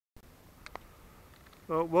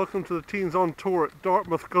Welcome to the Teens on Tour at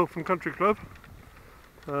Dartmouth Golf and Country Club.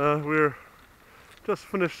 We're just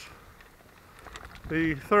finished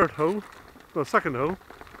the second hole.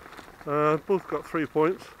 Both got 3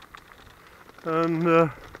 points,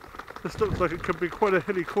 and this looks like it could be quite a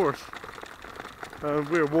hilly course.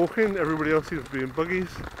 We're walking, everybody else seems to be in buggies,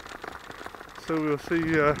 so we'll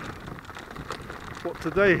see what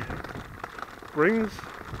today brings.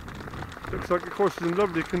 Looks like the course is in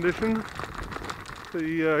lovely condition.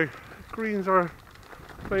 The greens are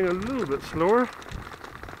playing a little bit slower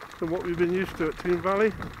than what we've been used to at Teigns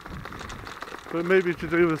Valley, but maybe to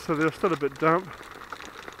do with so they're still a bit damp.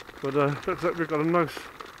 But looks like we've got a nice.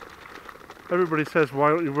 Everybody says,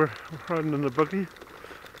 why don't you wear riding in a buggy?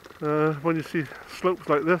 When you see slopes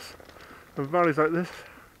like this and valleys like this,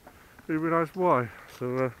 you realise why.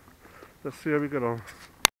 So let's see how we get on.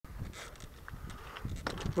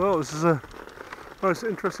 Well, this is a nice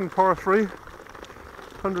interesting par 3,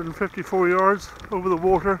 154 yards over the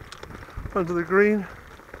water under the green.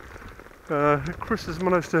 Chris has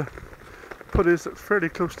managed to put his fairly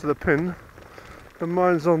close to the pin, and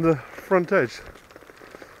mine's on the front edge.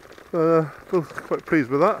 Both quite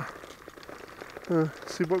pleased with that.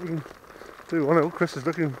 See what we can do. I know Chris is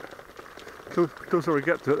looking closer we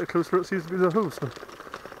get to it, the closer it seems to be the hole, so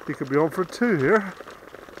he could be on for 2 here.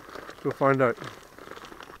 We'll find out.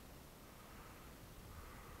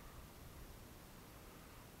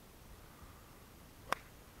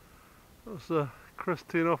 That's Chris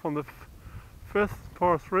teeing off on the 5th,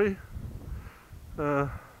 par 3. Playing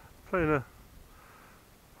a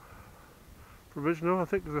provisional. I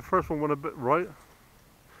think the first one went a bit right.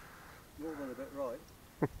 More than a bit right.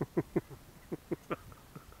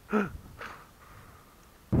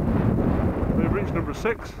 We've reached number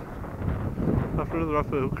 6 after another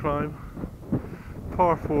uphill climb.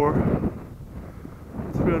 Par 4,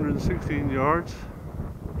 316 yards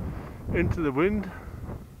into the wind.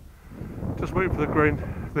 Just waiting for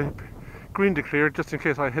the green to clear just in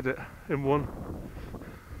case I hit it in one.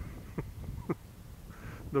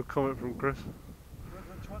 No comment from Chris.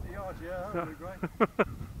 20 yards, yeah, that would be great.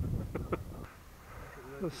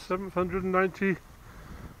 The 790,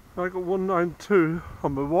 I got 192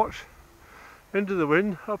 on my watch. Into the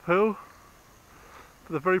wind, uphill,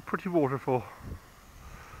 with a very pretty waterfall.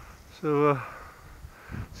 So,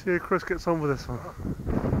 see how Chris gets on with this one.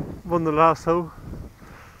 Won the last hole.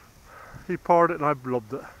 He parred it and I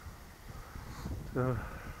blobbed it. So,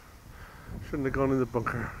 shouldn't have gone in the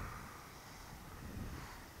bunker.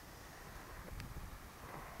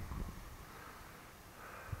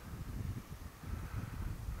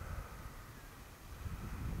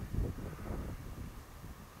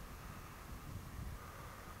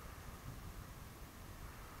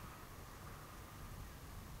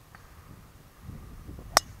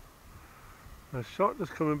 A shot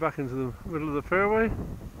just coming back into the middle of the fairway.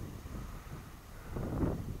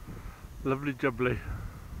 Lovely jubbly.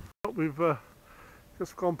 We've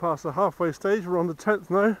just gone past the halfway stage. We're on the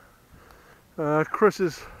 10th now. Chris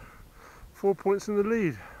is 4 points in the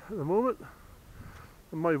lead at the moment.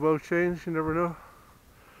 It might well change, you never know.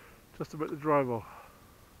 Just about to drive off.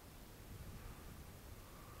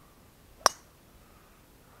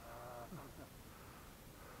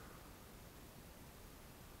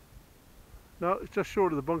 No, it's just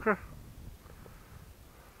short of the bunker.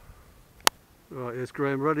 Right, here's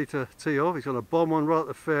Graham ready to tee off. He's got a bomb on right at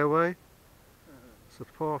the fairway. It's a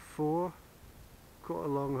par 4. Quite a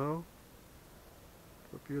long hole.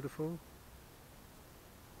 But beautiful.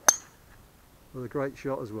 With a great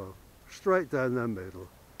shot as well. Straight down the middle.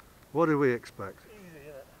 What do we expect?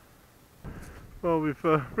 Well, we've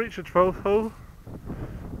reached the 12th hole.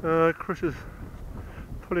 Chris is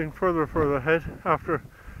pulling further and further ahead after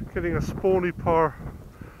getting a spawny par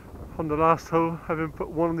on the last hole, having put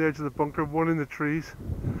one on the edge of the bunker, one in the trees.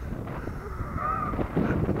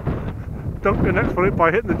 Dumped the next one by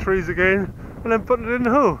hitting the trees again and then putting it in the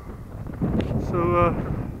hole. So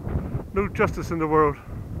no justice in the world.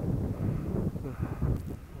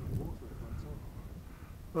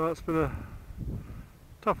 Well, it's been a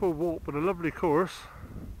tough old walk, but a lovely course.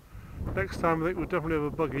 Next time I think we'll definitely have a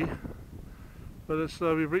buggy. But it's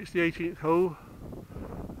we've reached the 18th hole,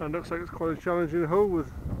 and looks like it's quite a challenging hole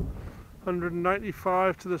with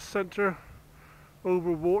 195 to the centre,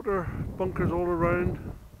 over water, bunkers all around.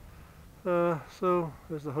 So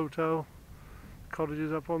there's the hotel,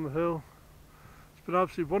 cottages up on the hill. It's been an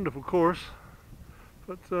absolutely wonderful course,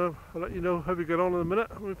 but I'll let you know how we get on in a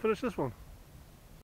minute when we finish this one.